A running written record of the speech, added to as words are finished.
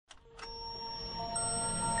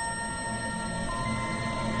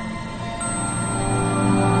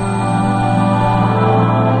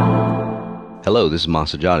Hello, this is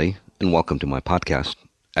Masajati, and welcome to my podcast,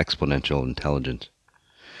 Exponential Intelligence.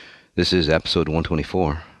 This is episode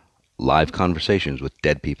 124, Live Conversations with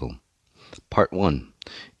Dead People, Part 1.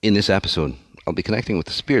 In this episode, I'll be connecting with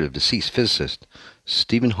the spirit of deceased physicist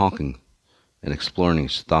Stephen Hawking and exploring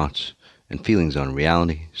his thoughts and feelings on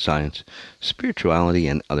reality, science, spirituality,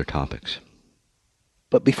 and other topics.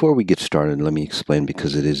 But before we get started, let me explain,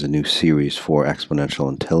 because it is a new series for Exponential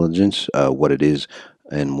Intelligence, what it is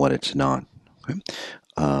and what it's not. Okay?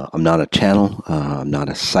 I'm not a channel. I'm not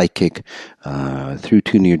a psychic. Through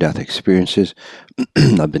two near-death experiences,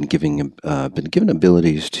 I've been given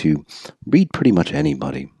abilities to read pretty much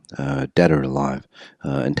anybody, dead or alive,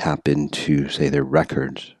 and tap into, say, their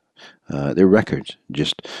records.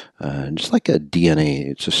 Just like a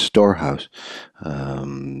DNA. It's a storehouse,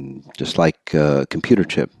 just like a computer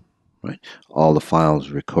chip, right? All the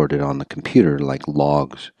files recorded on the computer, like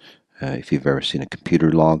logs. If you've ever seen a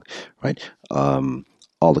computer log, right?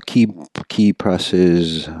 All the key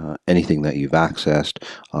presses, anything that you've accessed,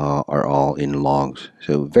 are all in logs.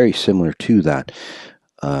 So very similar to that.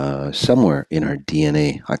 Somewhere in our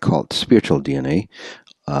DNA, I call it spiritual DNA,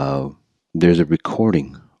 there's a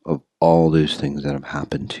recording of all those things that have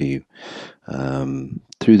happened to you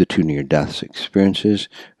through the two near-death experiences,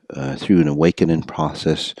 through an awakening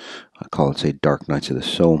process. I call it, say, dark nights of the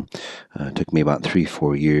soul. It took me about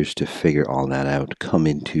 3-4 years to figure all that out, come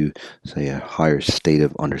into, say, a higher state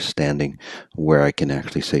of understanding where I can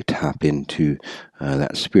actually, say, tap into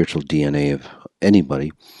that spiritual DNA of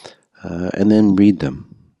anybody, and then read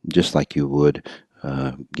them, just like you would,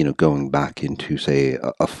 going back into, say,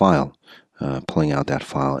 a file, pulling out that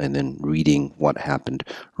file and then reading what happened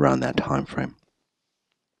around that time frame.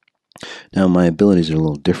 Now, my abilities are a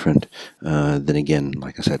little different than, again,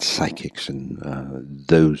 like I said, psychics and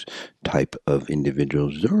those type of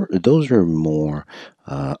individuals. Those are more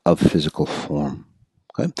of physical form.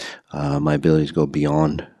 Okay, my abilities go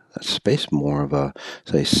beyond that space, more of a,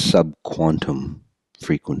 say, sub-quantum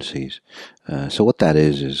frequencies. So what that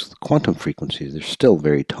is quantum frequencies. They're still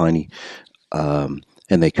very tiny.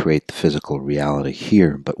 And they create the physical reality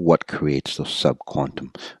here, but what creates those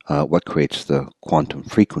sub-quantum? What creates the quantum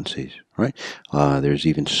frequencies, right? There's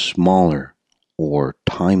even smaller or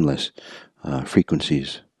timeless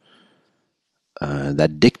frequencies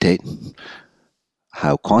that dictate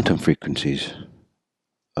how quantum frequencies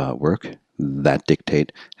work, that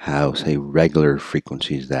dictate how, say, regular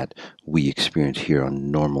frequencies that we experience here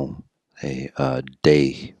on normal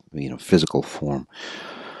day, physical form,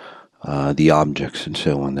 the objects and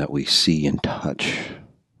so on that we see and touch,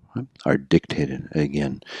 right, are dictated,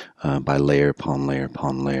 again, by layer upon layer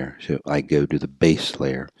upon layer. So I go to the base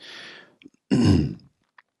layer.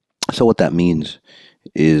 So what that means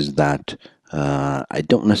is that I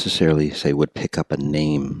don't necessarily, say, would pick up a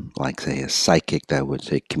name like, say, a psychic that would,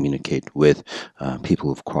 say, communicate with people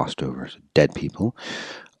who've crossed over, so dead people.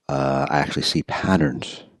 I actually see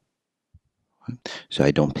patterns. So I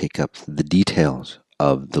don't pick up the details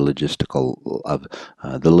of the logistical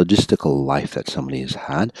life that somebody has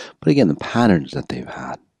had, but again, the patterns that they've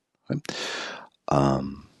had. Right?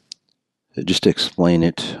 Just to explain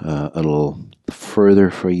it a little further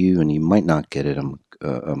for you, and you might not get it. I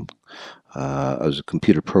was a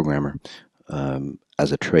computer programmer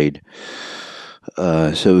as a trade.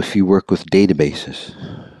 So if you work with databases,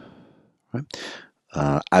 right,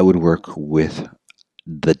 I would work with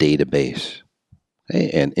the database.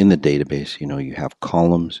 And in the database, you have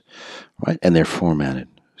columns, right? And they're formatted.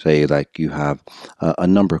 Say, like, you have a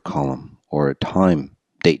number column or a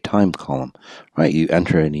date time column, right? You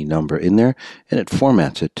enter any number in there and it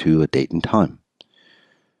formats it to a date and time.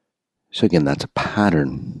 So again, that's a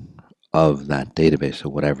pattern of that database. So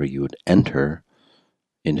whatever you would enter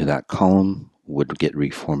into that column would get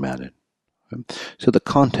reformatted. So the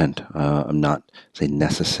content, I'm not, say,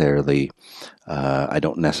 necessarily, I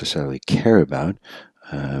don't necessarily care about,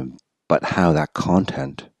 but how that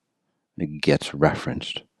content gets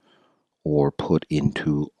referenced or put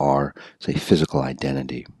into our, say, physical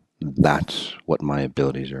identity. That's what my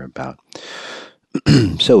abilities are about.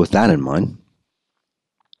 So with that in mind,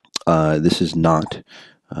 this is not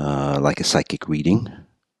like a psychic reading.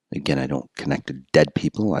 Again, I don't connect to dead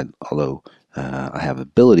people, although I have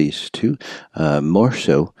abilities to. More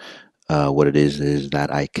so, what it is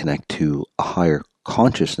that I connect to a higher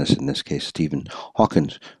consciousness, in this case, Stephen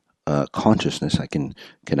Hawking's consciousness. I can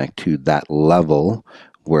connect to that level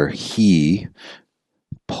where he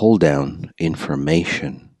pulled down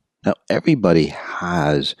information. Now, everybody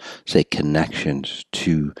has, say, connections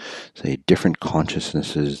to, say, different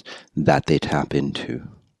consciousnesses that they tap into.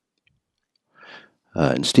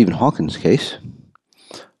 In Stephen Hawking's case,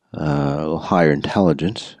 higher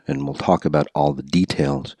intelligence, and we'll talk about all the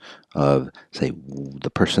details of, say, the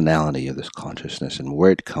personality of this consciousness and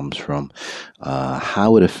where it comes from,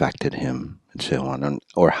 how it affected him, and so on,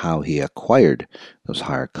 or how he acquired those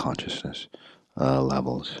higher consciousness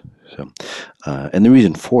levels. So, and the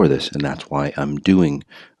reason for this, and that's why I'm doing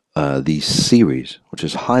these series, which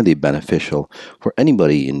is highly beneficial for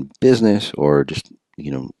anybody in business or just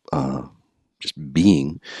just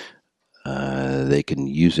being. They can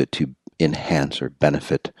use it to enhance or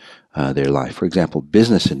benefit their life. For example,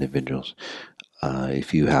 business individuals.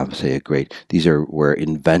 If you have, say, these are where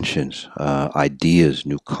inventions, ideas,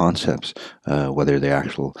 new concepts, whether they're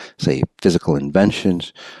actual, say, physical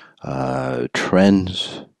inventions,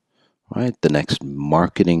 trends, right? The next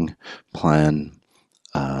marketing plan,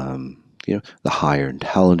 the higher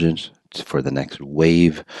intelligence for the next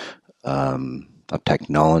wave of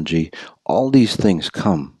technology. All these things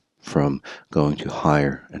come from going to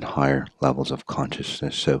higher and higher levels of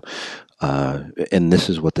consciousness. So, and this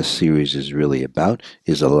is what the series is really about,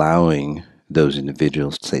 is allowing those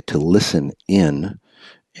individuals to listen in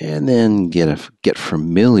and then get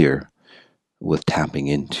familiar with tapping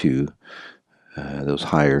into those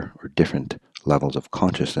higher or different levels of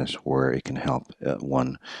consciousness where it can help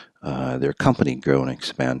their company grow and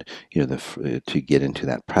expand, to get into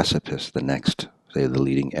that precipice, the next, say, the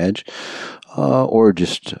leading edge, or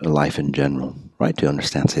just life in general, right? To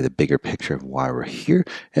understand, say, the bigger picture of why we're here,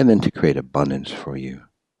 and then to create abundance for you,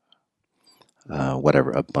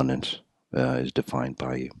 whatever abundance is defined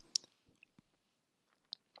by you.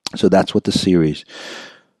 So that's what the series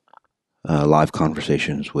Live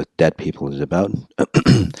Conversations with Dead People is about.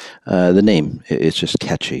 The name, it's just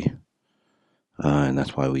catchy, and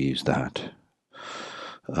that's why we use that.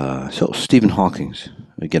 So Stephen Hawking,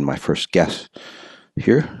 again, my first guest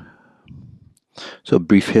here. So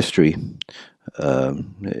brief history.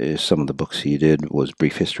 Some of the books he did was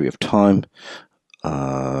Brief History of Time.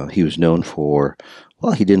 He was known for,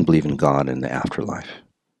 he didn't believe in God and the afterlife.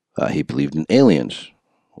 He believed in aliens,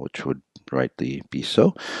 which would rightly be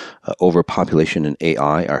so. Overpopulation and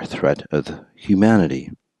AI are a threat of humanity.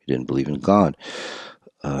 He didn't believe in God.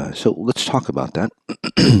 So let's talk about that.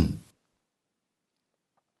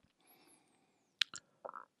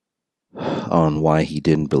 On why he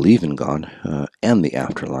didn't believe in God and the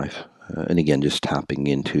afterlife. And again, just tapping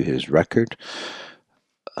into his record,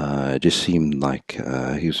 it just seemed like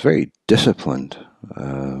he was very disciplined,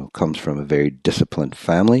 comes from a very disciplined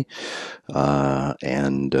family,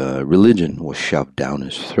 and religion was shoved down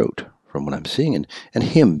his throat from what I'm seeing, and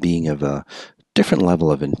him being of a different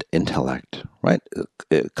level of intellect, right?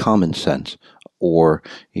 Common sense, or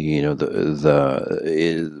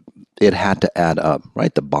it had to add up,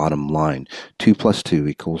 right? The bottom line, 2 +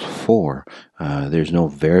 2 = 4. There's no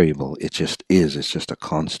variable. It just is. It's just a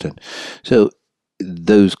constant. So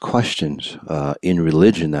those questions in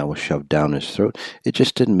religion that was shoved down his throat, it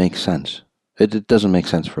just didn't make sense. It doesn't make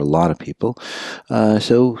sense for a lot of people.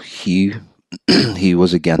 So he he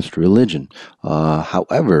was against religion.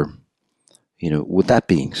 However, with that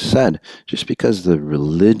being said, just because the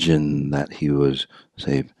religion that he was,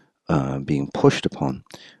 say, being pushed upon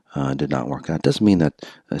did not work out, doesn't mean that,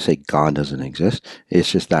 say, God doesn't exist.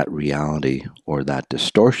 It's just that reality or that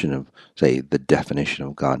distortion of, say, the definition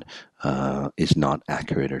of God is not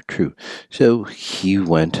accurate or true. So he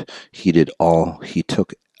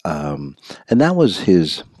took, and that was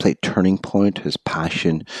his, say, turning point, his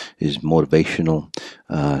passion, his motivational,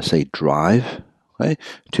 say, drive, right,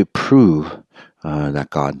 to prove that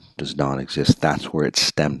God does not exist. That's where it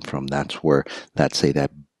stemmed from. That's where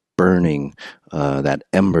that burning, that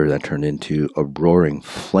ember that turned into a roaring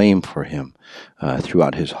flame for him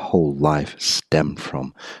throughout his whole life stemmed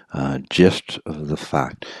from just the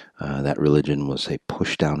fact that religion was, say,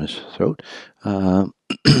 pushed down his throat, and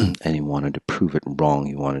he wanted to prove it wrong.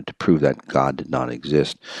 He wanted to prove that God did not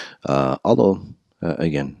exist. Although,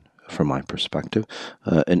 again, from my perspective,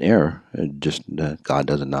 an error, just that God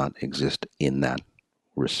does not exist in that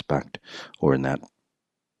respect or in that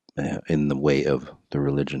in the way of the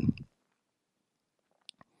religion.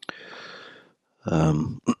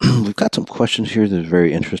 We've got some questions here that are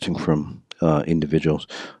very interesting from individuals.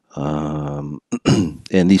 And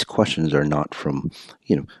these questions are not from,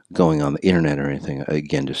 going on the internet or anything.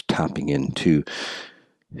 Again, just tapping into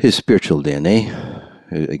his spiritual DNA,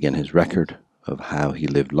 again, his record of how he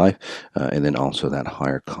lived life, and then also that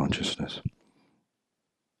higher consciousness.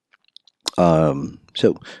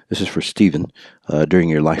 So this is for Stephen. During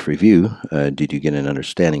your life review, did you get an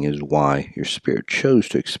understanding as why your spirit chose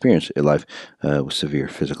to experience a life with severe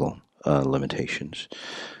physical limitations?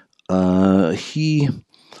 He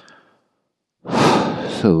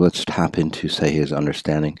So let's tap into, say, his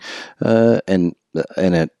understanding, and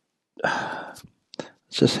it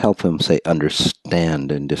just help him, say,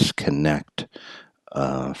 understand and disconnect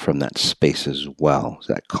from that space as well,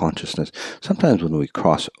 that consciousness. Sometimes when we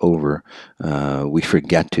cross over, we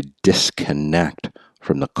forget to disconnect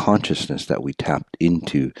from the consciousness that we tapped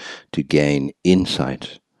into to gain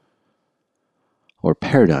insights or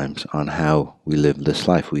paradigms on how we live this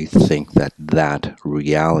life. We think that that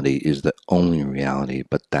reality is the only reality,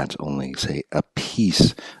 but that's only, say, a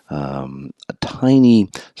piece, a tiny,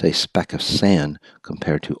 say, speck of sand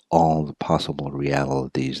compared to all the possible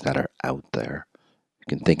realities that are out there. You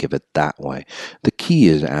can think of it that way. The key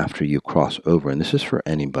is after you cross over, and this is for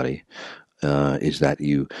anybody, is that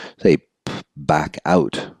you, say, back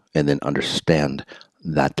out and then understand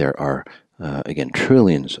that there are again,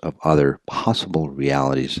 trillions of other possible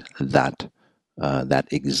realities that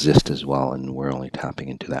exist as well, and we're only tapping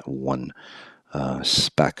into that one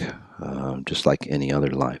speck, just like any other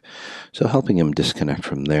life. So helping him disconnect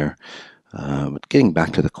from there. But getting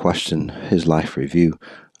back to the question, his life review,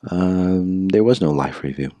 there was no life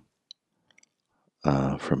review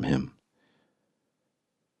from him.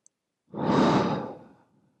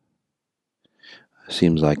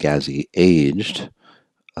 Seems like as he aged,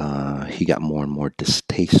 he got more and more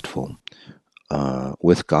distasteful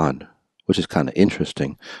with God, which is kind of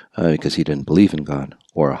interesting because he didn't believe in God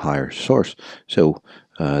or a higher source. So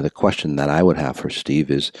the question that I would have for Steve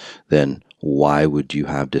is then, why would you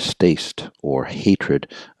have distaste or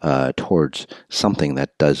hatred towards something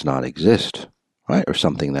that does not exist, right? Or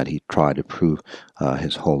something that he tried to prove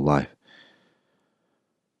his whole life?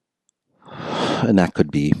 And that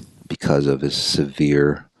could be because of his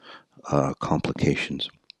severe complications.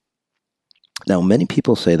 Now, many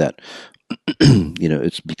people say that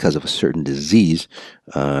it's because of a certain disease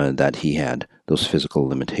that he had those physical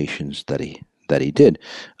limitations that he did.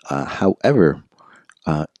 However,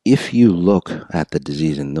 if you look at the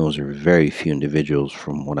disease, and those are very few individuals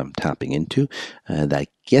from what I'm tapping into that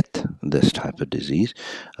get this type of disease,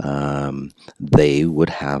 they would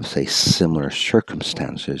have, say, similar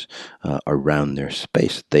circumstances around their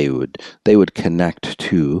space. They would connect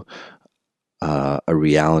to a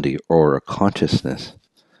reality or a consciousness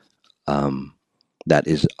that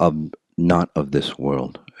is not of this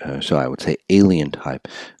world. So I would say alien type.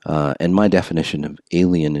 And my definition of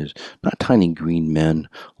alien is not tiny green men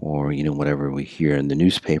or, whatever we hear in the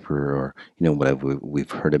newspaper or, whatever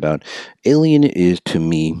we've heard about. Alien is, to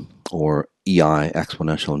me, or EI,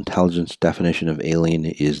 exponential intelligence definition of alien,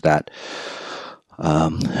 is that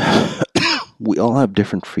we all have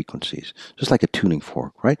different frequencies, just like a tuning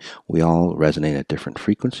fork, right? We all resonate at different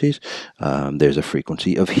frequencies. There's a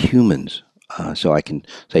frequency of humans. So I can,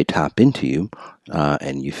 say, tap into you,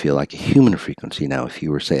 and you feel like a human frequency. Now, if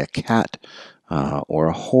you were, say, a cat, or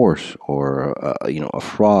a horse, or a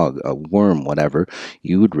frog, a worm, whatever,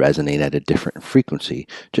 you would resonate at a different frequency,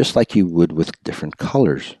 just like you would with different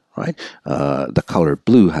colors, right? The color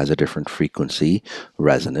blue has a different frequency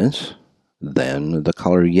resonance than the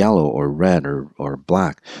color yellow or red or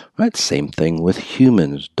black, right? Same thing with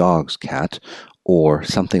humans, dogs, cats, or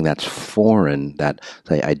something that's foreign that,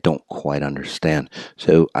 say, I don't quite understand.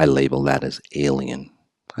 So I label that as alien.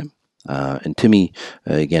 Right? And to me,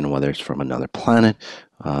 again, whether it's from another planet,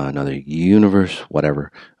 another universe,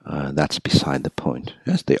 whatever, that's beside the point.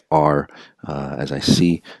 Yes, they are, as I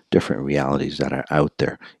see, different realities that are out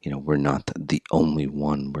there. We're not the only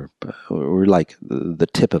one. We're like the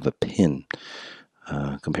tip of a pin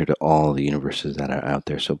compared to all the universes that are out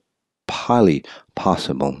there. So highly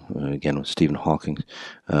possible, again, with Stephen Hawking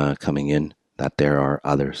coming in, that there are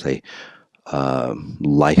other, say,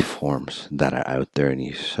 life forms that are out there, and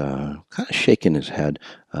he's kind of shaking his head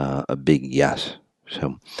a big yes.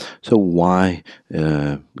 So why,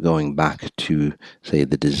 going back to, say,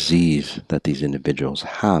 the disease that these individuals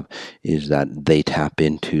have, is that they tap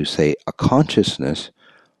into, say, a consciousness,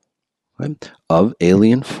 right, of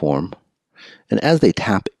alien form, and as they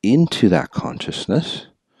tap into that consciousness,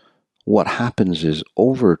 what happens is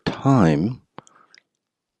over time,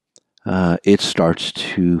 it starts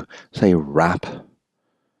to, say, wrap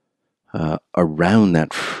around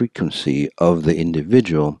that frequency of the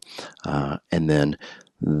individual, and then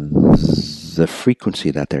the frequency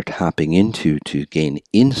that they're tapping into to gain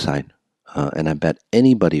insight. And I bet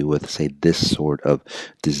anybody with, say, this sort of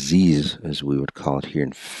disease, as we would call it here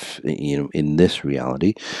in this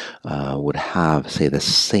reality, would have, say, the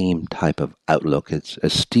same type of outlook as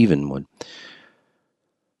Stephen would.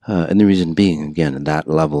 And the reason being, again, that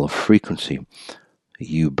level of frequency,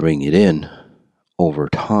 you bring it in over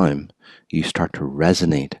time, you start to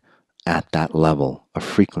resonate at that level of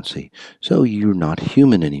frequency. So you're not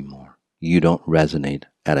human anymore. You don't resonate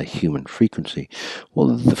at a human frequency. Well,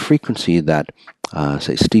 the frequency that,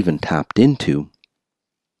 say, Stephen tapped into,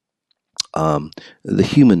 the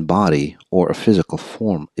human body or a physical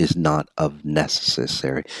form is not of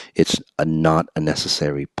necessary. It's not a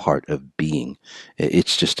necessary part of being.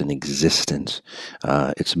 It's just an existence.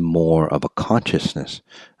 It's more of a consciousness,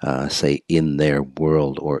 say, in their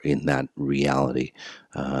world or in that reality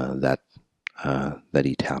that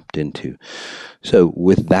he tapped into. So,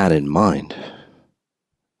 with that in mind,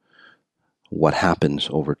 what happens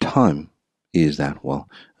over time is that, well,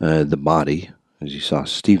 the body, as you saw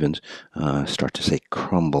Stevens, start to say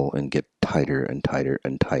crumble and get tighter and tighter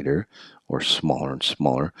and tighter, or smaller and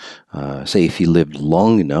smaller. Say if he lived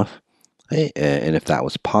long enough, and if that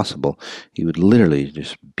was possible, he would literally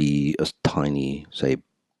just be a tiny, say,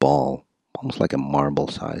 ball, almost like a marble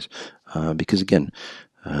size. Because again,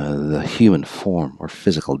 the human form or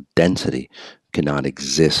physical density cannot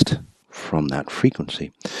exist from that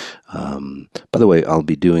frequency. By the way, I'll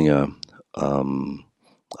be doing a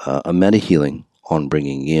meta healing on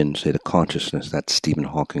bringing in, say, the consciousness that Stephen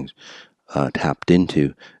Hawking tapped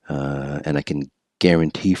into, and I can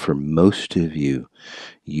guarantee for most of you,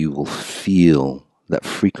 you will feel that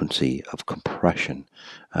frequency of compression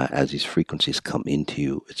as these frequencies come into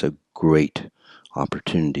you. It's a great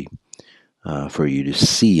opportunity for you to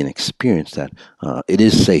see and experience that. It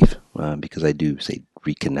is safe because I do, say,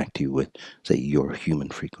 reconnect you with, say, your human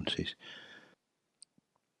frequencies.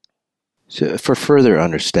 So for further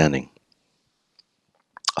understanding,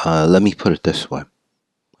 let me put it this way,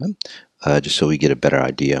 just so we get a better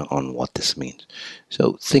idea on what this means.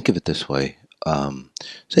 So think of it this way.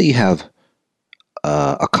 Say you have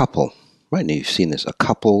a couple, right? Now you've seen this, a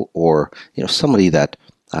couple, or somebody that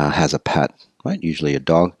has a pet, right? Usually a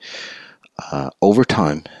dog. Over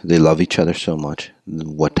time, they love each other so much.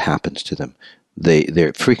 What happens to them?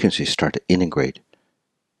 Their frequencies start to integrate.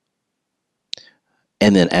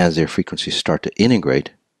 And then as their frequencies start to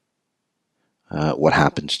integrate, what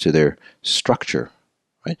happens to their structure,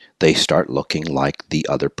 right? They start looking like the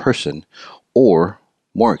other person, or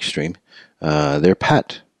more extreme, their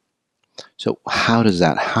pet. So how does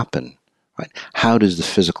that happen, right? How does the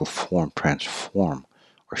physical form transform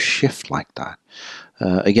or shift like that?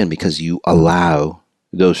 Again, because you allow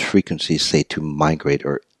those frequencies, say, to migrate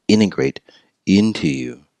or integrate into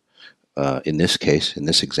you. In this case, in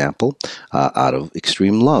this example, out of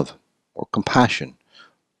extreme love or compassion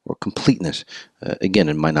or completeness. Again,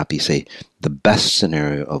 it might not be, say, the best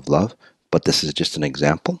scenario of love, but this is just an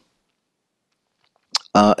example.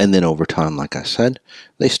 And then over time, like I said,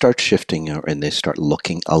 they start shifting and they start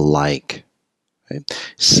looking alike. Right?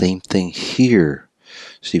 Same thing here.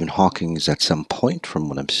 Stephen Hawking is at some point, from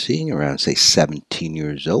what I'm seeing, around, say, 17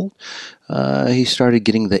 years old, he started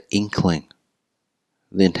getting the inkling,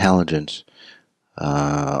 the intelligence,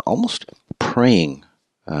 almost praying,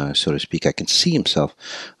 so to speak. I can see himself.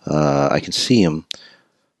 I can see him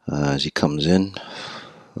as he comes in.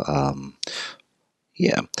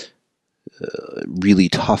 Really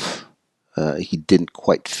tough. He didn't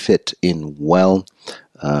quite fit in well.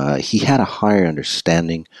 He had a higher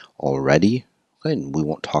understanding already, and we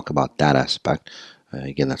won't talk about that aspect.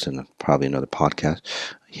 Again, that's in probably another podcast.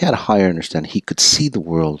 He had a higher understanding. He could see the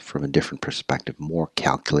world from a different perspective, more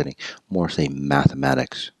calculating, more, say,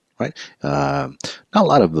 mathematics, right? Not a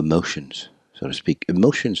lot of emotions, so to speak.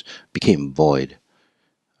 Emotions became void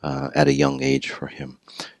at a young age for him.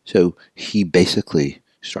 So he basically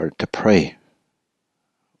started to pray,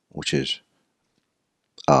 which is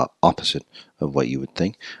opposite of what you would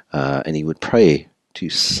think. And he would pray to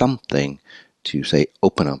something to, say,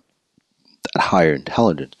 open up that higher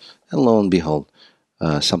intelligence. And lo and behold,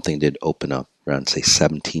 something did open up around, say,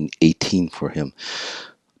 17, 18 for him.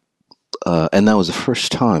 And that was the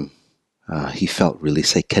first time he felt really,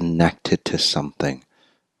 say, connected to something.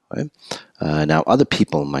 Right? Now, other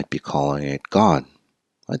people might be calling it God.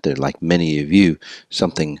 Right? They're like many of you,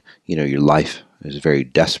 something, your life is very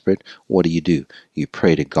desperate. What do? You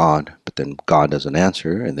pray to God, but then God doesn't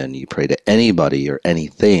answer, and then you pray to anybody or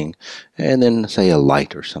anything, and then, say, a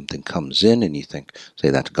light or something comes in, and you think, say,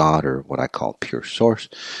 that's God, or what I call pure source,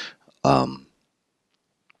 and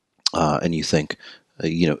you think,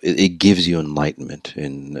 it gives you enlightenment.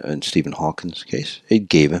 In Stephen Hawking's case, it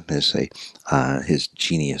gave him his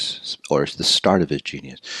genius, or the start of his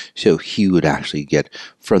genius. So he would actually get,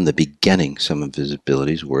 from the beginning, some of his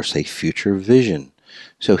abilities were, say, future vision.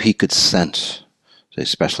 So he could sense,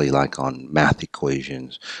 especially like on math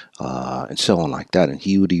equations and so on like that. And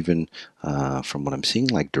he would even, from what I'm seeing,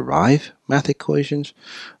 like derive math equations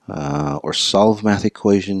or solve math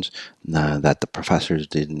equations that the professors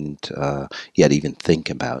didn't yet even think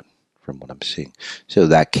about, from what I'm seeing. So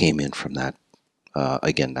that came in from that,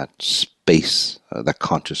 again, that space, that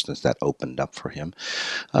consciousness that opened up for him.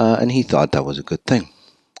 And he thought that was a good thing.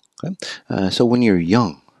 Okay? So when you're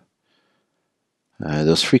young,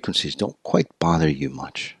 those frequencies don't quite bother you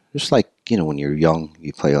much. Just like, when you're young,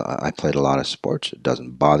 I played a lot of sports. It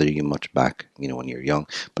doesn't bother you much back, when you're young.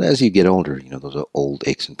 But as you get older, those old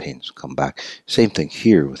aches and pains come back. Same thing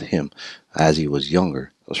here with him. As he was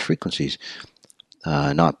younger, those frequencies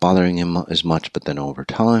not bothering him as much, but then over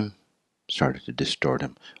time started to distort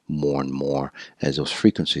him more and more as those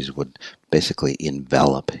frequencies would basically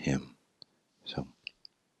envelop him. So,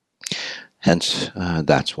 hence,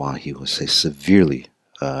 that's why he was, say, severely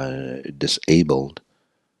disabled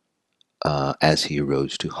as he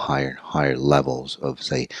rose to higher and higher levels of,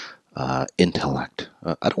 say, intellect.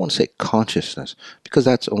 I don't want to say consciousness, because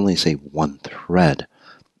that's only, say, one thread.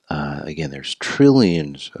 Again, there's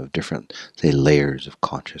trillions of different, say, layers of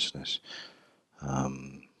consciousness.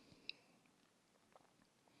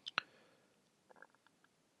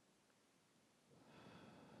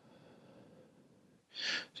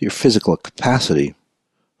 So your physical capacity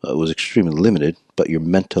was extremely limited, but your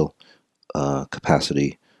mental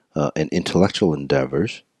capacity and intellectual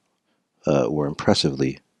endeavors were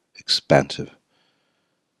impressively expansive.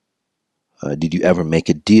 Did you ever make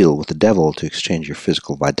a deal with the devil to exchange your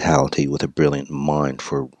physical vitality with a brilliant mind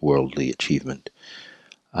for worldly achievement?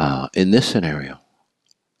 In this scenario,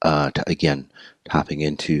 again, tapping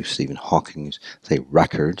into Stephen Hawking's, say,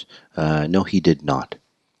 records, no, he did not.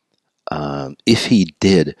 If he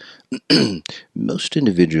did, most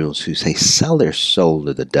individuals who, say, sell their soul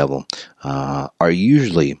to the devil are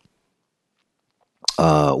usually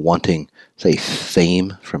wanting, say,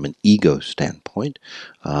 fame from an ego standpoint,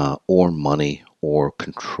 or money or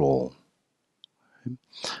control.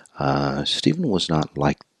 Stephen was not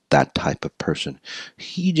like that type of person.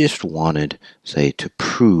 He just wanted, say, to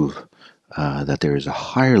prove that there is a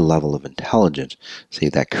higher level of intelligence, say,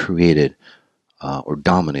 that created or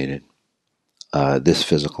dominated this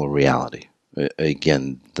physical reality.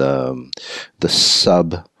 Again, the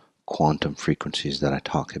sub quantum frequencies that I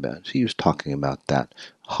talk about. So he was talking about that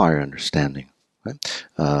higher understanding. Right?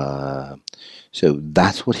 So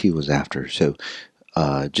that's what he was after. So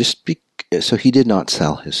so he did not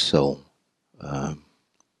sell his soul.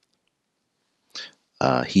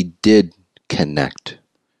 He did connect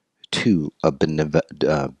to a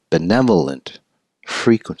benevolent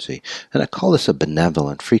frequency. And I call this a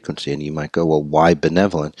benevolent frequency. And you might go, well, why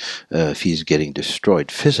benevolent if he's getting destroyed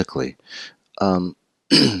physically?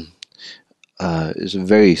 Is a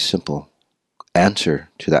very simple answer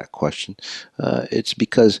to that question. It's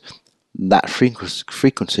because that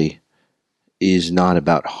frequency is not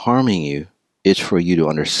about harming you. It's for you to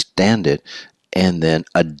understand it and then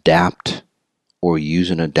adapt or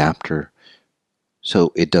use an adapter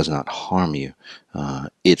so it does not harm you.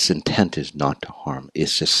 Its intent is not to harm.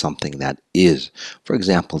 It's just something that is. For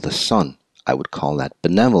example, the sun, I would call that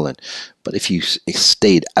benevolent. But if you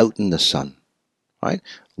stayed out in the sun, right,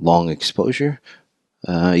 long exposure,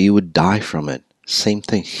 you would die from it. Same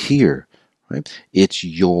thing here, right? It's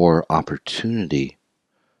your opportunity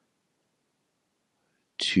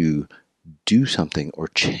to do something or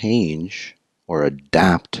change or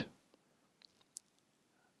adapt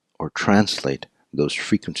or translate those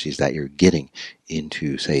frequencies that you're getting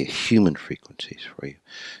into, say, human frequencies for you.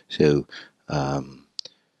 So,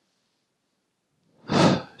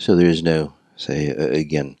 so there is no, say,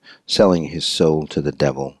 again, selling his soul to the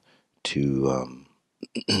devil to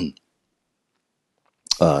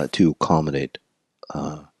to accommodate,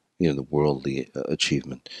 the worldly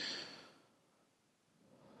achievement.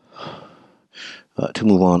 To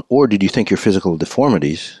move on, or did you think your physical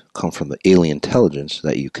deformities come from the alien intelligence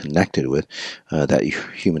that you connected with, that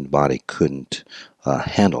your human body couldn't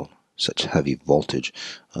handle such heavy voltage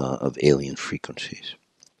of alien frequencies?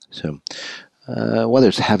 So, whether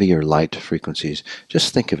it's heavy or light frequencies,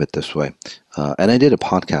 just think of it this way. And I did a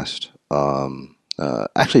podcast.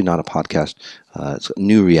 Actually, not a podcast. It's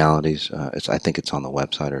New Realities. I think it's on the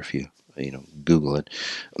website, or if you Google it,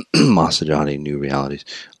 Masajani New Realities.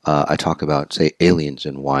 I talk about, say, aliens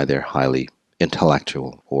and why they're highly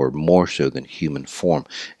intellectual, or more so than human form.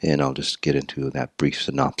 And I'll just get into that brief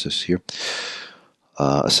synopsis here.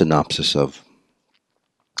 A synopsis of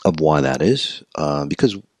why that is,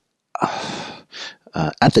 because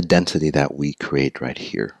at the density that we create right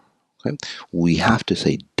here, Okay? We have to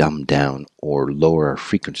say dumb down or lower our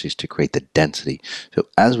frequencies to create the density. So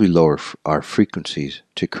as we lower our frequencies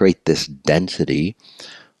to create this density,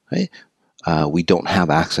 okay, we don't have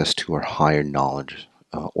access to our higher knowledge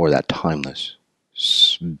or that timeless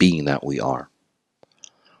being that we are.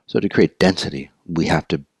 So to create density, we have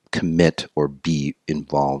to commit or be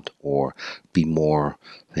involved or be more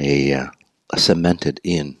cemented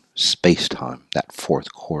in space-time, that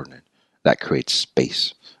fourth coordinate that creates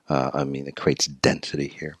space. It creates density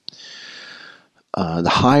here. The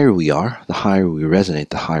higher we are, the higher we resonate,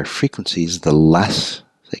 the higher frequencies, the less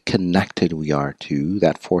connected we are to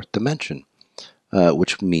that fourth dimension,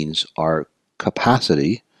 which means our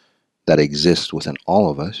capacity that exists within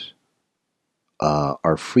all of us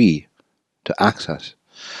are free to access.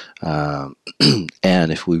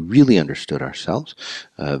 And if we really understood ourselves,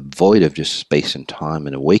 void of just space and time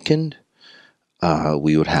and awakened,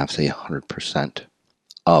 we would have, say, 100%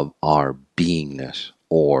 of our beingness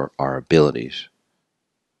or our abilities,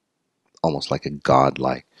 almost like a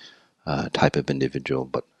godlike type of individual,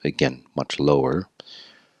 but again, much lower.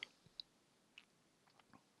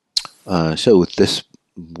 So with this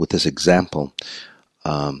example,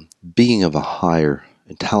 being of a higher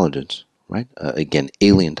intelligence, right? Again,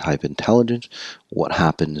 alien type intelligence, what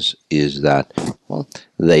happens is that, well,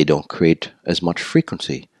 they don't create as much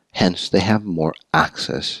frequency. Hence, they have more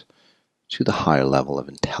access to the higher level of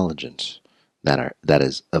intelligence that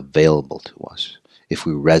is available to us if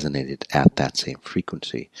we resonated at that same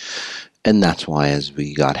frequency. And that's why as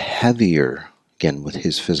we got heavier, again, with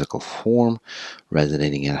his physical form,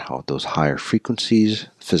 resonating at those higher frequencies,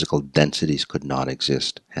 physical densities could not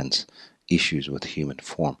exist, hence issues with human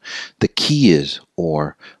form. The key is,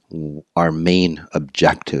 or our main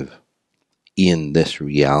objective in this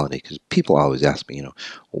reality, because people always ask me,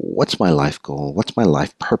 what's my life goal? What's my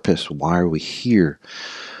life purpose? Why are we here?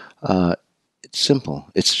 It's simple.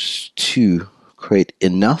 It's to create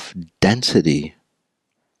enough density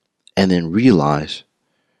and then realize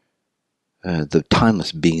the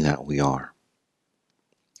timeless being that we are.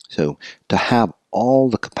 So to have all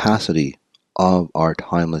the capacity of our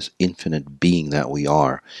timeless infinite being that we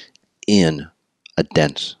are in a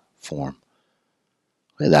dense form.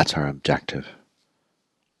 That's our objective.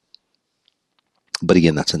 But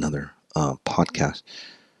again, that's another podcast.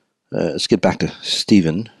 Let's get back to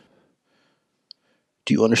Stephen.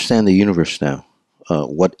 Do you understand the universe now?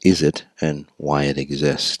 What is it and why it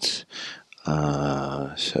exists?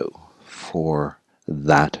 So for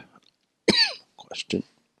that question,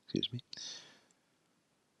 excuse me,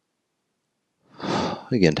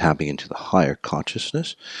 again, tapping into the higher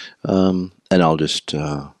consciousness, and I'll just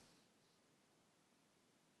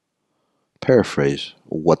paraphrase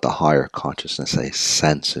what the higher consciousness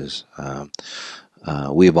senses.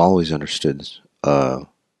 We have always understood the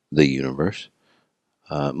universe,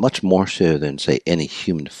 much more so than, say, any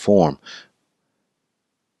human form.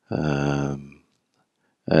 The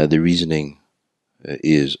reasoning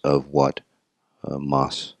is of what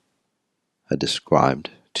Moss had described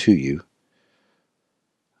to you.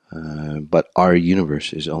 But our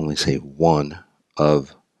universe is only, say, one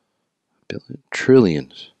of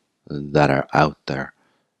trillions that are out there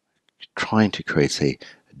trying to create, say,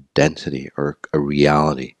 density or a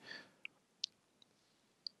reality.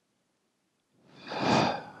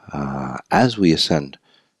 As we ascend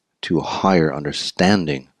to a higher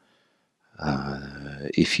understanding,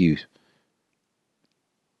 as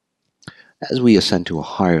we ascend to a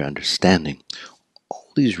higher understanding,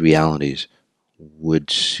 all these realities would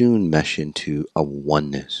soon mesh into a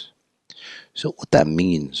oneness. So what that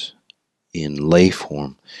means in lay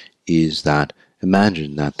form is that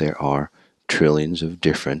imagine that there are trillions of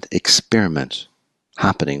different experiments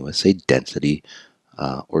happening with, say, density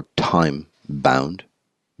or time-bound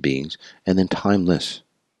beings, and then timeless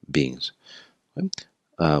beings.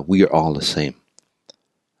 We are all the same.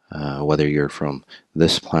 Whether you're from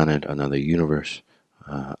this planet, another universe,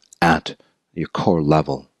 at your core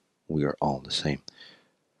level, we are all the same.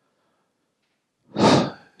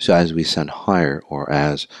 So as we ascend higher, or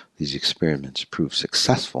as these experiments prove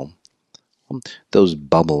successful, those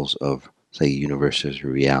bubbles of, say, universes or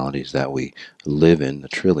realities that we live in, the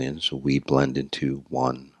trillions, we blend into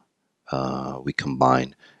one. We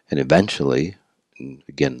combine, and eventually,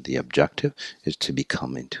 again, the objective is to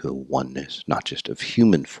become into a oneness, not just of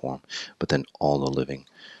human form, but then all the living,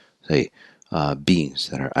 say, beings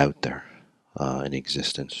that are out there in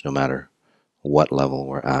existence, no matter what level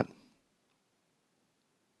we're at.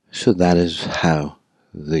 So that is how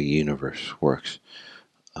the universe works.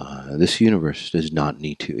 This universe does not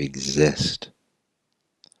need to exist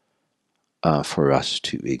for us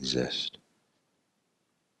to exist.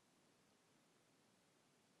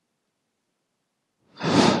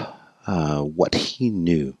 what he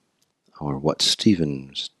knew, or what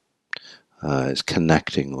Stephen's is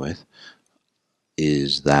connecting with,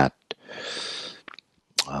 is that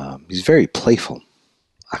he's very playful.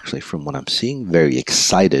 Actually, from what I'm seeing, very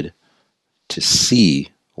excited to see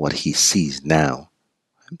what he sees now.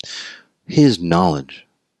 His knowledge,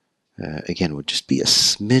 again, would just be a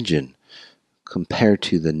smidgen compared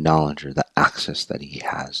to the knowledge or the access that he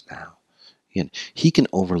has now. Again, he can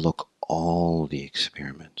overlook all the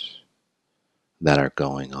experiments that are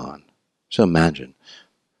going on. So imagine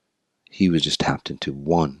he was just tapped into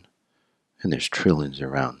one, and there's trillions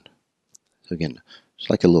around. So again, it's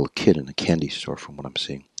like a little kid in a candy store from what I'm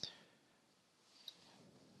seeing.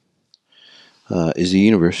 Is the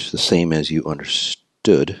universe the same as you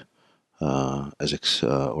understood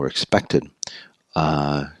or expected?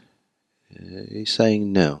 He's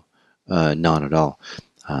saying no, not at all,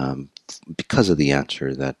 because of the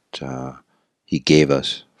answer that he gave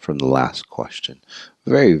us from the last question.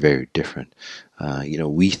 Very, very different.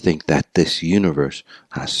 We think that this universe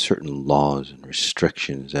has certain laws and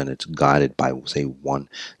restrictions, and it's guided by, say, one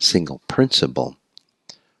single principle.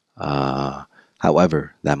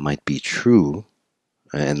 However, that might be true,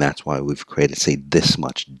 and that's why we've created, say, this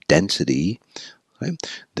much density. Okay?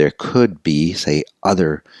 There could be, say,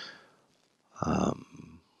 other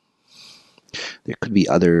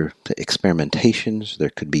experimentations. There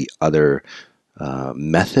could be other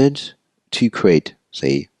methods to create,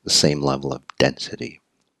 say, the same level of density.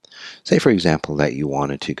 Say, for example, that you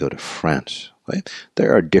wanted to go to France. Right?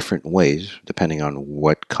 There are different ways, depending on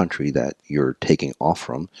what country that you're taking off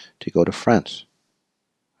from, to go to France.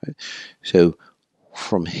 Right? So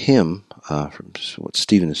from him, from what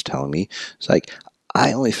Stephen is telling me, it's like,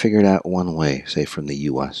 I only figured out one way, say, from the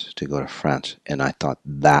US to go to France, and I thought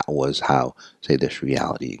that was how, say, this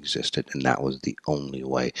reality existed, and that was the only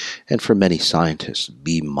way. And for many scientists,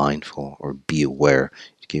 be mindful or be aware.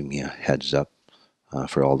 Give me a heads up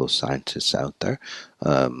for all those scientists out there.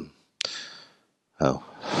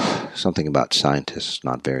 Something about scientists,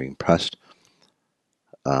 not very impressed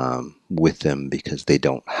with them because they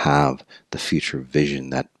don't have the future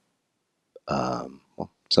vision that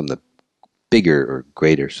some of the bigger or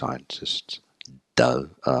greater scientists do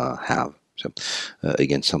have. So,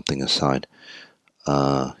 again, something aside,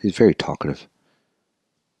 he's very talkative.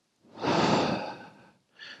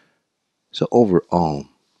 So overall,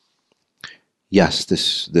 yes,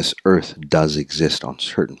 this Earth does exist on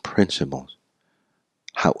certain principles.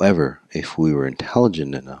 However, if we were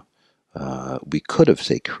intelligent enough, we could have,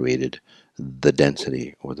 say, created the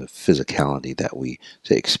density or the physicality that we,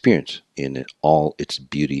 say, experience in all its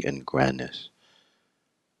beauty and grandness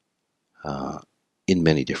in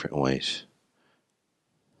many different ways.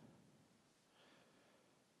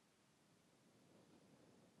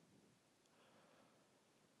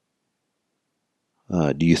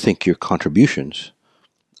 Do you think your contributions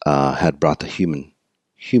had brought the humans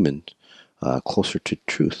closer to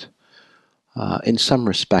truth? In some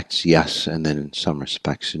respects, yes, and then in some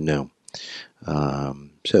respects, no.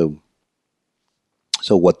 So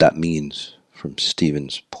what that means from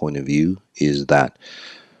Stephen's point of view is that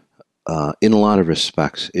in a lot of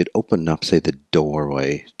respects, it opened up, say, the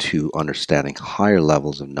doorway to understanding higher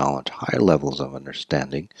levels of knowledge, higher levels of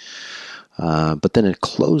understanding, but then it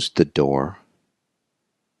closed the door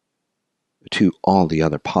to all the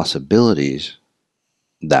other possibilities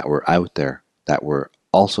that were out there that were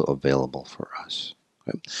also available for us.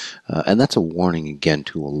 Okay? And that's a warning again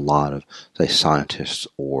to a lot of, say, scientists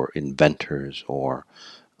or inventors or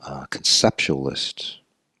conceptualists.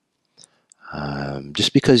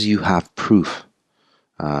 Just because you have proof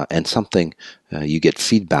and something, you get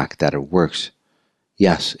feedback that it works,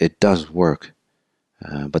 yes, it does work,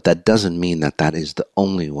 but that doesn't mean that that is the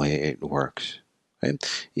only way it works. Right?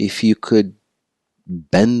 If you could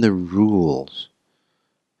bend the rules,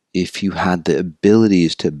 if you had the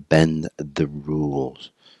abilities to bend the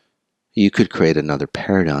rules, you could create another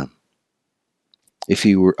paradigm. If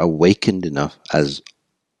you were awakened enough, as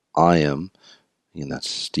I am, and that's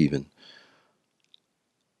Stephen,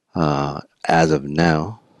 as of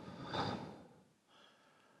now,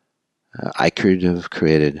 I could have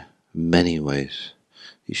created many ways.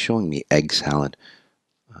 He's showing me egg salad.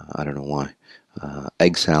 I don't know why.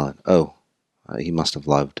 Egg salad. Oh, he must have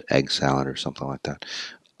loved egg salad or something like that.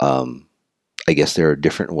 I guess there are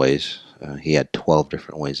different ways. He had 12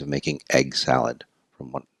 different ways of making egg salad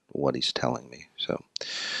from what he's telling me. So,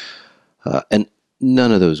 and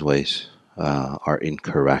none of those ways are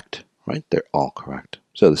incorrect, right? They're all correct.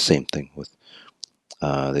 So the same thing with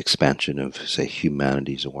the expansion of, say,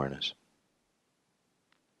 humanity's awareness.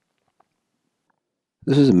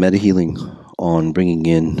 This is a meta healing on bringing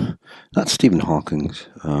in not Stephen Hawking's,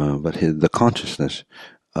 but the consciousness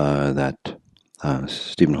that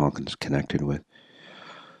Stephen Hawking's connected with.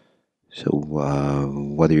 So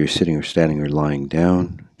whether you're sitting or standing or lying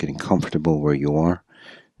down, getting comfortable where you are,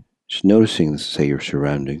 just noticing, say, your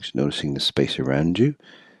surroundings, noticing the space around you,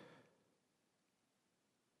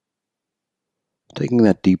 taking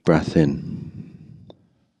that deep breath in.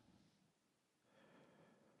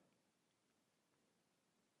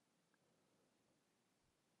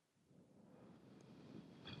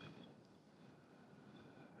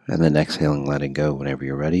 And then exhaling, letting go whenever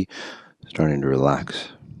you're ready, starting to relax.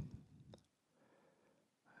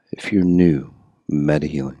 If you're new, meta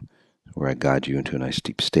healing, where I guide you into a nice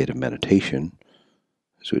deep state of meditation,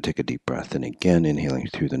 so we take a deep breath in again, inhaling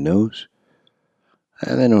through the nose,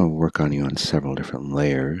 and then I'll work on you on several different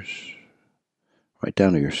layers, right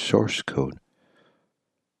down to your source code.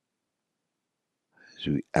 As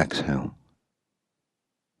we exhale,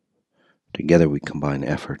 together we combine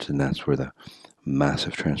efforts, and that's where the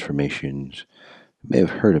massive transformations you may have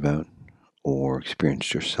heard about or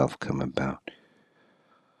experienced yourself come about.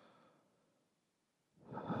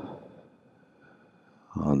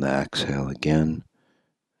 On the exhale again,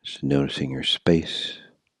 just noticing your space,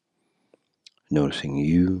 noticing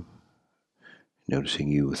you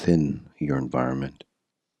within your environment.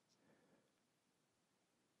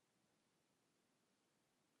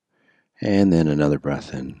 And then another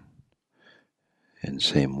breath in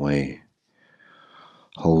same way,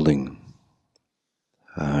 holding,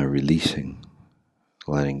 releasing,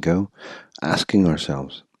 letting go, asking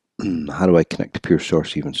ourselves, how do I connect to pure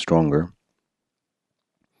source even stronger?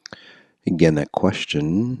 Again, that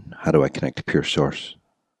question, how do I connect to pure source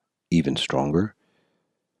even stronger?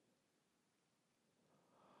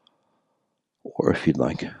 Or if you'd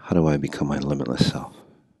like, how do I become my limitless self?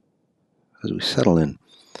 As we settle in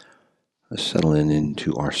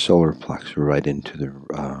into our solar plexus, right into the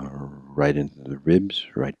ribs,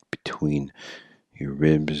 right between your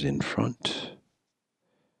ribs in front.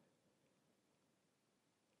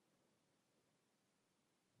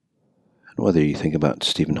 And whether you think about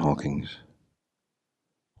Stephen Hawking's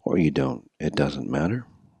or you don't, it doesn't matter.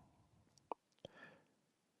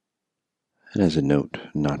 And as a note,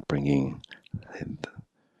 not bringing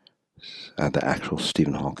the actual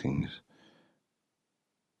Stephen Hawking's,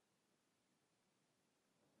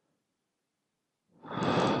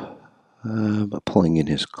 but pulling in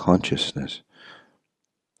his consciousness,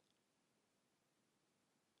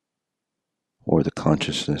 or the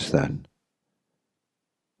consciousness that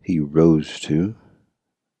he rose to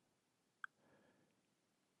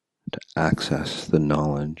access the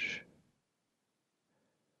knowledge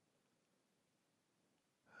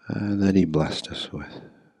that he blessed us with.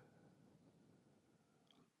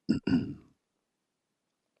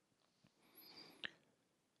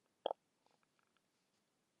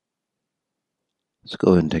 Let's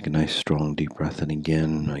go ahead and take a nice strong deep breath in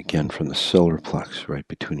again from the solar plexus right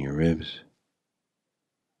between your ribs.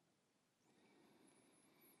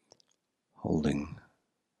 Holding.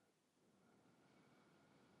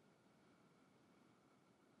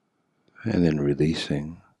 And then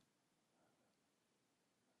releasing.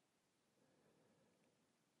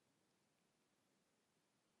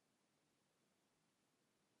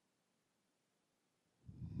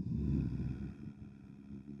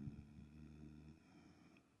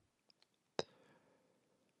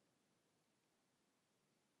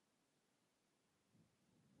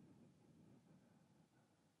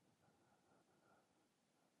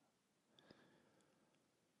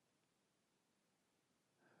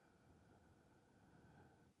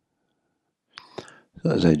 So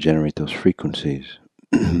as I generate those frequencies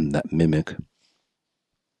that mimic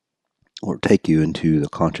or take you into the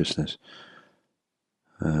consciousness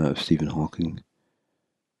of Stephen Hawking,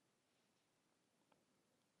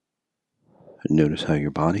 notice how your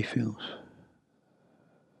body feels.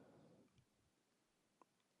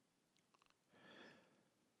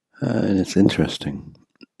 And it's interesting.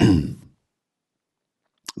 You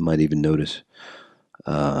might even notice,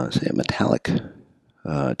 say, a metallic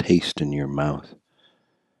taste in your mouth.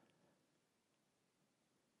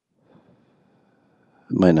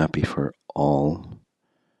 It might not be for all,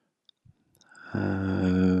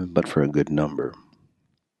 but for a good number.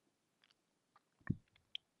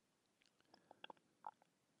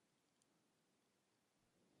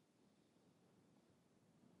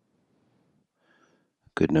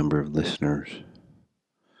 Good number of listeners.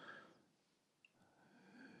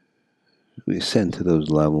 We ascend to those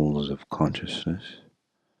levels of consciousness.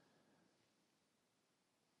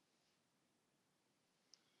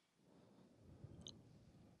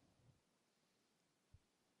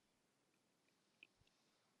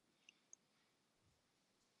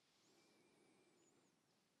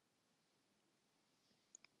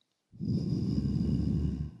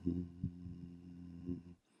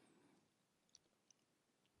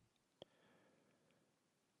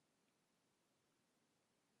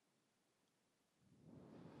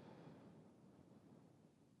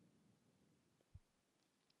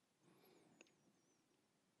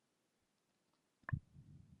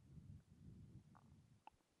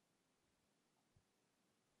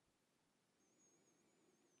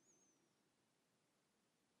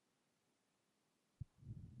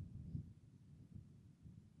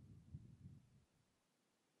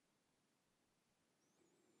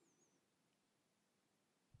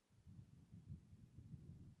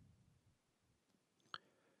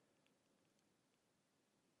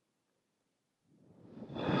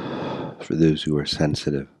 for those who are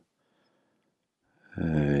sensitive,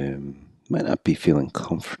 might not be feeling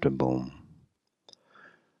comfortable.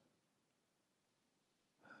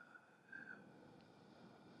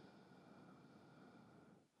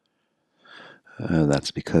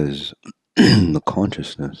 That's because the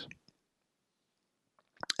consciousness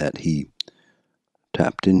that he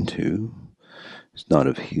tapped into is not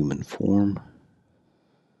of human form,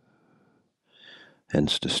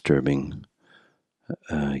 hence disturbing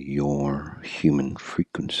your human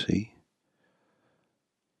frequency.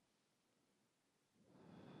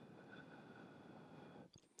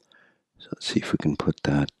 So let's see if we can put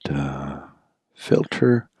that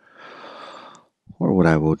filter, or what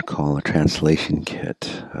I would call a translation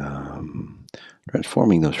kit,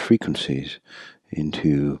 transforming those frequencies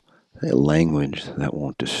into a language that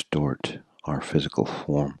won't distort our physical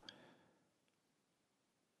form.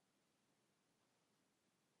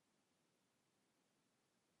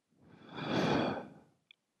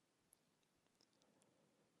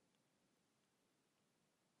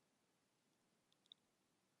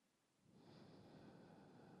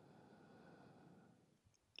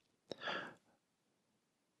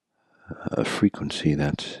 A frequency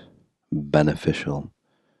that's beneficial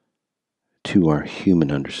to our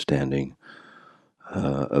human understanding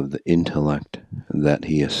of the intellect that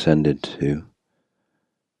he ascended to,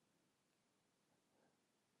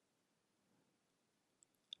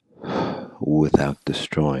 without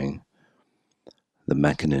destroying the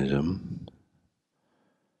mechanism,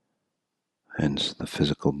 hence the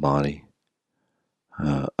physical body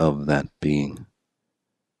of that being.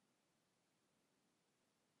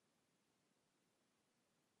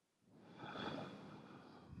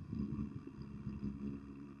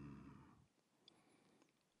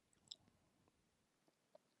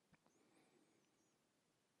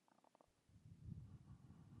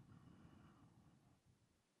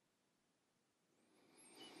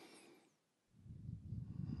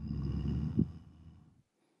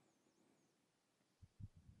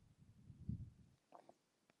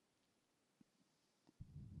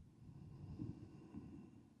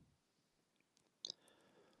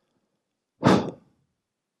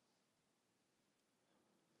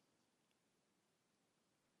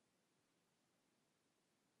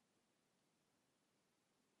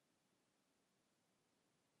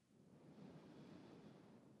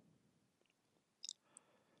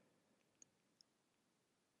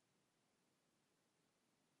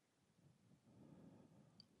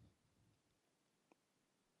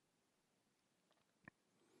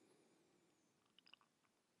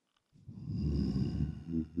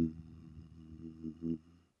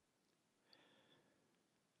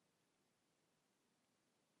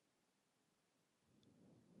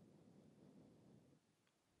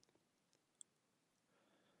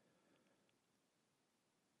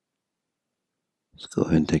 Let's go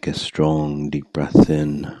ahead and take a strong, deep breath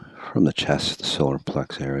in from the chest, the solar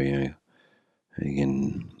plex area.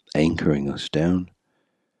 Again, anchoring us down,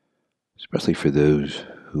 especially for those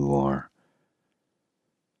who are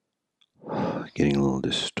getting a little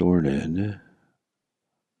distorted.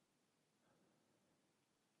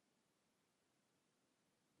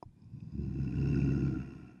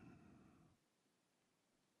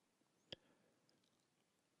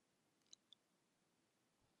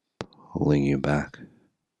 Pulling you back.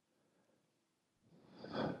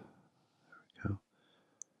 Go.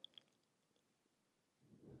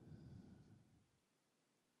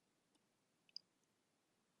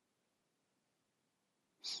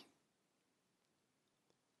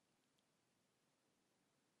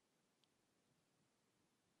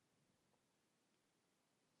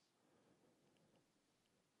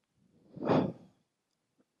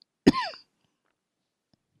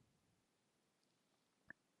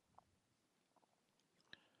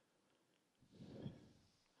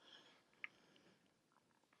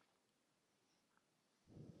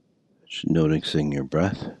 Just noticing your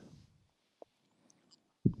breath.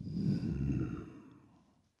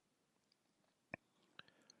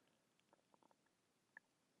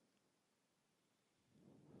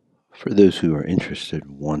 For those who are interested,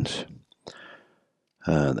 once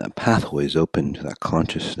that pathway is open to that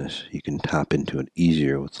consciousness, you can tap into it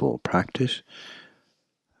easier with a little practice.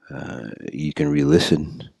 You can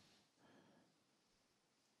re-listen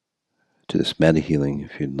to this meta healing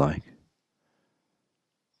if you'd like.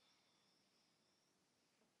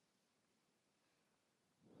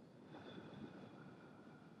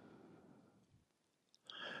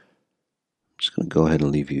 I'm just going to go ahead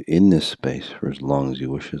and leave you in this space for as long as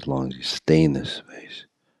you wish, as long as you stay in this space.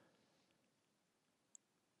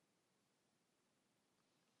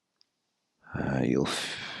 You'll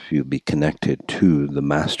you'll be connected to the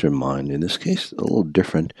mastermind. In this case, a little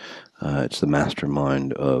different. It's the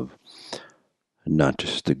mastermind of not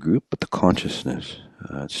just the group, but the consciousness.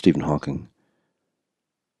 Stephen Hawking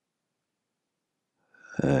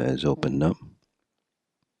has opened up.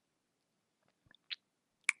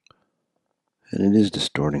 And it is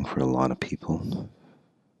distorting for a lot of people.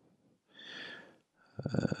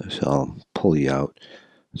 So I'll pull you out.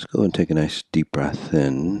 Let's go and take a nice deep breath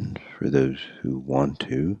in for those who want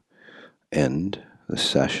to end the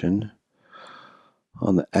session.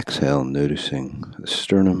 On the exhale, noticing the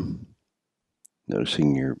sternum,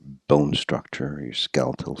 noticing your bone structure, your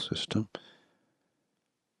skeletal system.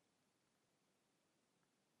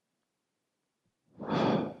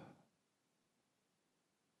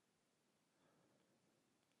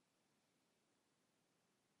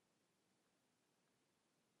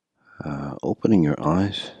 Opening your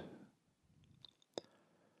eyes,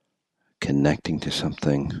 connecting to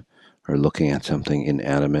something or looking at something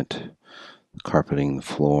inanimate, carpeting, the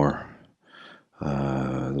floor,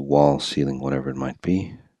 the wall, ceiling, whatever it might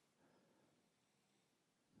be.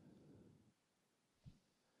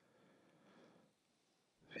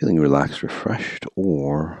 Feeling relaxed, refreshed,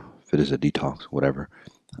 or if it is a detox, whatever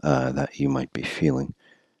that you might be feeling.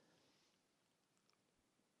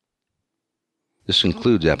 This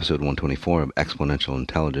concludes episode 124 of Exponential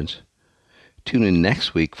Intelligence. Tune in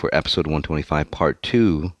next week for episode 125, part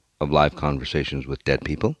 2 of Live Conversations with Dead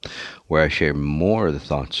People, where I share more of the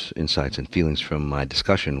thoughts, insights, and feelings from my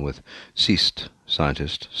discussion with deceased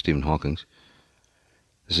scientist Stephen Hawking.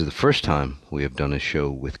 This is the first time we have done a show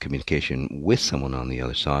with communication with someone on the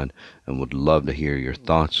other side, and would love to hear your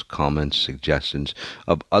thoughts, comments, suggestions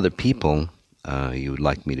of other people you would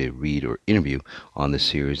like me to read or interview on this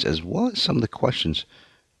series, as well as some of the questions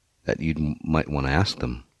that you might want to ask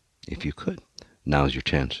them, if you could. Now's your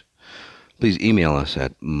chance. Please email us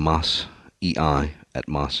at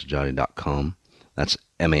masei@massajati.com. That's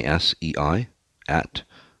MASEI at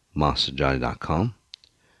massajati.com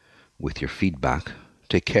with your feedback.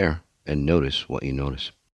 Take care and notice what you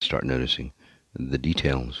notice. Start noticing the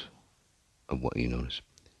details of what you notice.